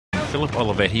Philip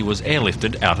Olivetti was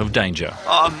airlifted out of danger.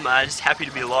 I'm just happy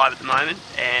to be alive at the moment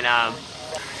and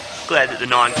glad that the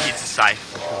 9 kids are safe.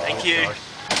 Thank you.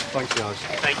 Thanks, guys.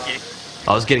 Thank you.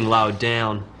 I was getting lowered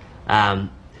down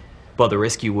by the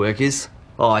rescue workers.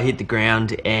 I hit the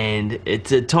ground, and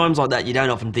it's at times like that you don't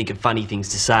often think of funny things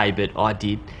to say, but I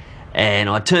did. And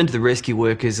I turned to the rescue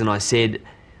workers and I said,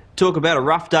 "Talk about a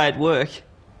rough day at work."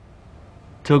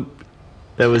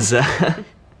 That was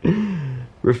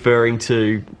referring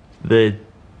to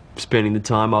spending the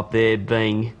time up there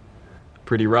being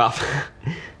pretty rough.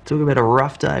 Talk about a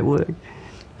rough day at work.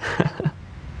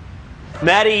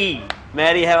 Matty,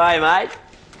 how are you, mate?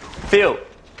 Phil,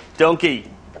 Donkey.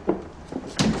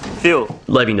 Phil.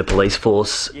 Leaving the police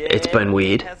force, it's been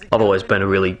weird. I've always been a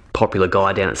really popular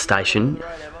guy down at the station.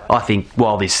 I think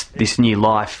while this new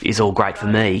life is all great for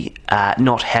me,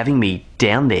 not having me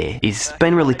down there has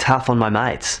been really tough on my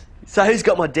mates. So who's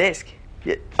got my desk?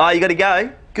 Oh, you got to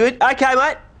go? Good. Okay,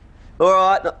 mate. All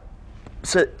right.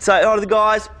 So hi to the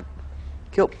guys.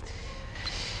 Cool.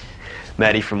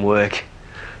 Matty from work.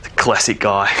 It's a classic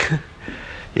guy.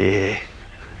 Yeah.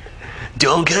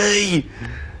 Donkey!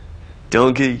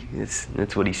 Donkey.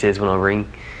 That's what he says when I ring.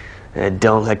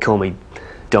 They call me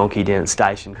Donkey down at the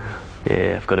station.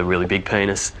 Yeah, I've got a really big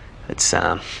penis. It's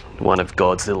one of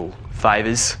God's little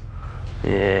favours.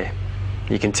 Yeah,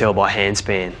 you can tell by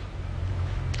handspan.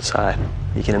 So,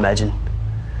 you can imagine.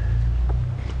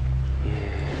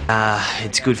 Yeah.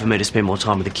 It's good for me to spend more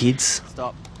time with the kids.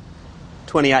 Stop.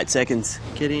 28 seconds.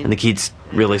 Get in. And the kids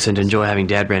really seem to enjoy having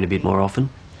Dad round a bit more often.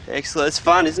 Excellent. It's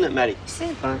fun, isn't it, Matty? It's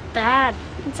bad.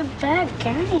 It's a bad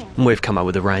game. And we've come up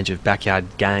with a range of backyard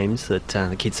games that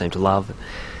the kids seem to love.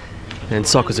 And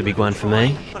soccer's a big one for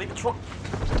me.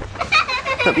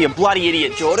 Don't be a bloody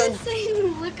idiot, Jordan.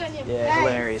 Yeah,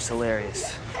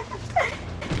 hilarious.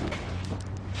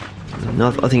 No,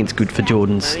 I think it's good for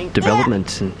Jordan's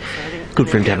development and good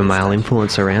for him to have a male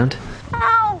influence around.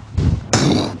 Ow!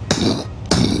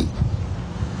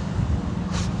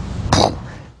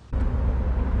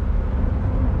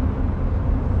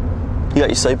 You got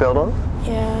your seatbelt on?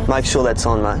 Yeah. Make sure that's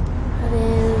on, mate. It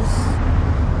is.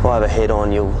 If I have a head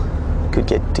on, you could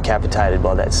get decapitated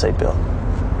by that seatbelt.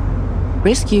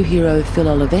 Rescue hero Phil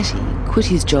Olivetti quit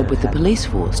his job with the police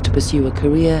force to pursue a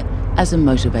career as a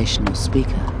motivational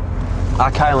speaker.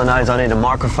 Kayla knows I need a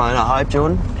microphone, I hope,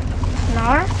 Jordan?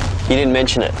 No. You didn't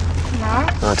mention it? No.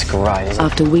 Oh, that's great, isn't it?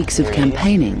 After weeks of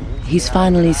campaigning, he's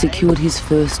finally secured his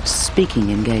first speaking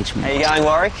engagement. How you going,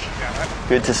 Warwick?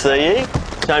 Good to see you.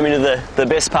 Show me to the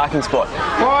best parking spot.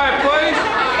 Quiet, please.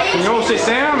 Can you all sit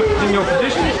down in your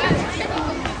position?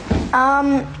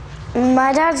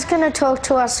 My dad's going to talk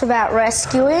to us about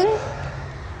rescuing.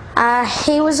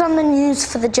 He was on the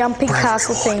news for the jumping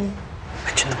castle thing.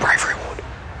 Mention the bravery award.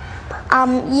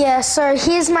 Yeah, so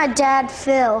here's my dad,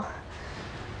 Phil.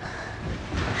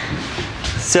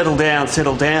 Settle down.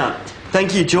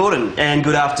 Thank you, Jordan, and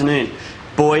good afternoon,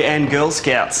 Boy and Girl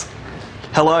Scouts.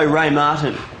 Hello, Ray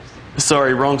Martin.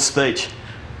 Sorry, wrong speech.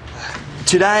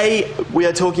 Today, we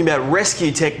are talking about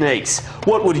rescue techniques.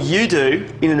 What would you do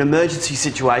in an emergency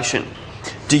situation?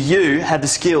 Do you have the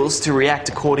skills to react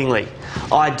accordingly?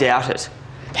 I doubt it.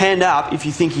 Hand up if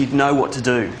you think you'd know what to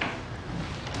do.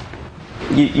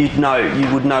 You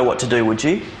would know what to do, would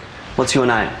you? What's your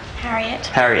name?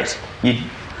 Harriet.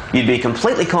 You'd be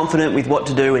completely confident with what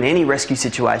to do in any rescue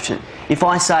situation. If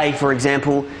I say, for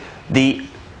example, the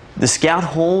scout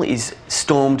hall is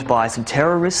stormed by some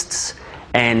terrorists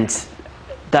and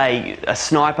a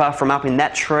sniper from up in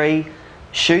that tree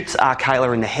shoots R.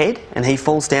 Kayla in the head and he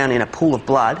falls down in a pool of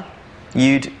blood,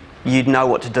 you'd know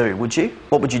what to do, would you?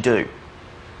 What would you do?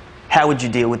 How would you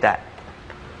deal with that?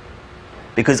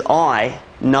 Because I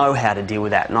know how to deal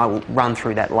with that and I will run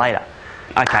through that later.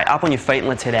 Okay, up on your feet and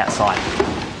let's head outside.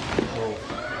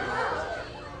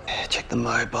 Check the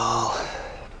mobile.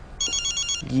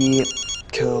 Yep,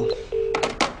 cool.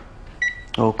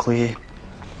 All clear.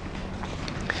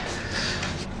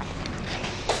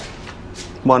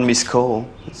 One missed call.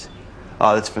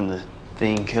 That's from the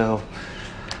thing, cool.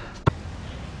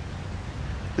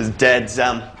 This is Dad's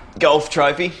golf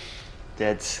trophy.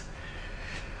 Dad's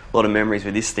a lot of memories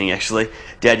with this thing, actually.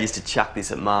 Dad used to chuck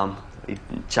this at Mum. He'd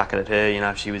chuck it at her,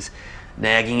 if she was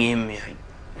nagging him.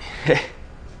 It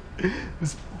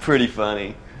was pretty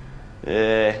funny.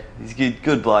 Yeah, he's a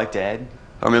good bloke, Dad.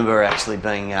 I remember actually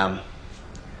being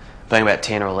about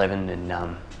 10 or 11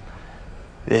 and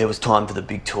it was time for the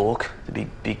big talk, the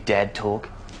big dad talk.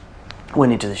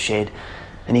 Went into the shed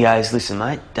and he goes, "Listen,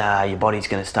 mate, your body's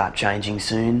going to start changing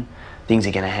soon. Things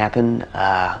are going to happen."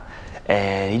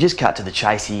 And he just cut to the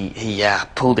chase. He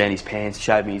pulled down his pants,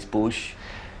 showed me his bush,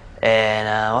 And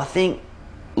I think,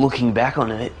 looking back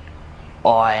on it,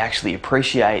 I actually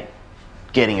appreciate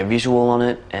getting a visual on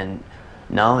it and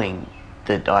knowing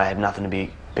that I had nothing to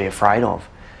be afraid of.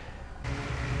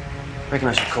 I reckon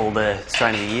I should call the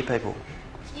Strain of the Year people.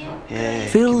 Yeah.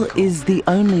 Phil is the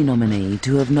only nominee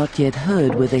to have not yet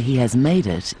heard whether he has made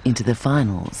it into the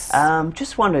finals.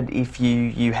 Just wondered if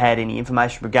you had any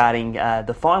information regarding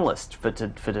the finalist for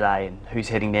today and who's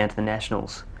heading down to the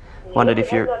Nationals. Wondered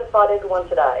if you're... notified everyone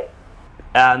today.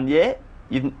 Yeah?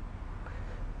 You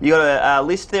got a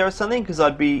list there or something? Because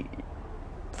I'd be...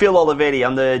 Phil Olivetti,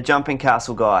 I'm the jumping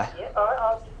castle guy. Yeah, alright,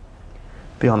 I'll just...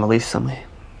 Be on the list somewhere.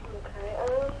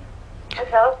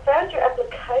 Okay, I've found your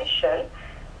application.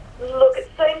 Look, it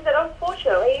seems that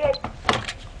unfortunately...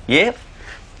 Yep.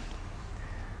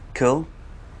 Cool.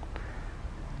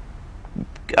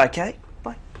 Okay,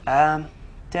 bye.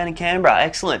 Down in Canberra,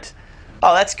 excellent.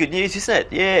 Oh, that's good news, isn't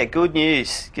it? Yeah, good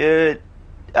news. Good.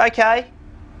 Okay.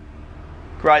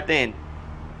 Great then.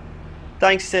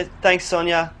 Thanks,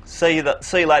 Sonia. See you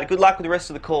later. Good luck with the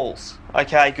rest of the calls.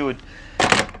 Okay, good.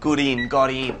 Got in.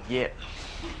 Yep.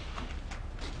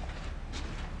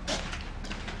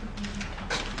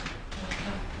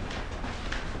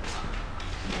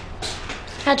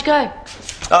 How'd you go?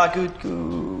 Ah, good.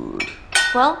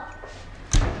 Well?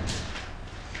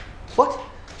 What?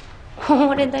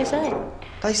 What did they say?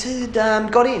 They said,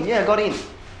 got in. Yeah, got in.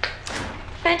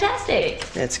 Fantastic.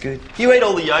 That's good. You eat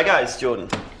all the yogos, Jordan?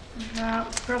 No,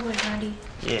 probably handy.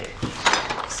 Yeah.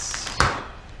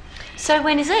 So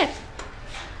when is it?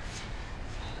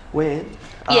 When?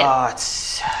 Yeah.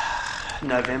 It's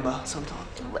November sometime.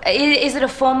 Is it a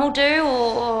formal do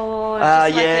or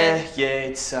just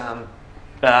it's I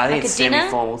think like it's a dinner?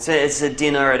 semi-formal. It's a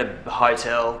dinner at a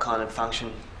hotel kind of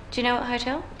function. Do you know what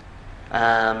hotel?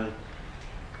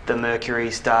 The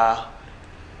Mercury Star.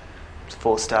 It's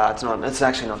 4-star. It's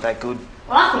actually not that good.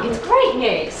 Well, I think it's great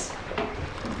news.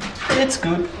 It's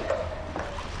good.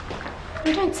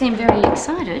 You don't seem very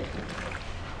excited.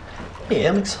 Yeah,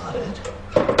 I'm excited.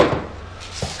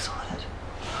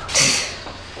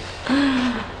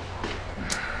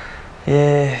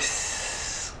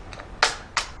 Yes.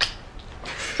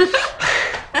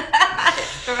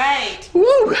 Great.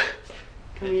 Woo!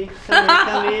 Come here.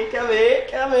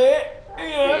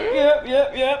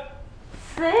 Yep.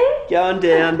 See? Going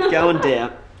down to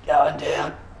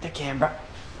Canberra.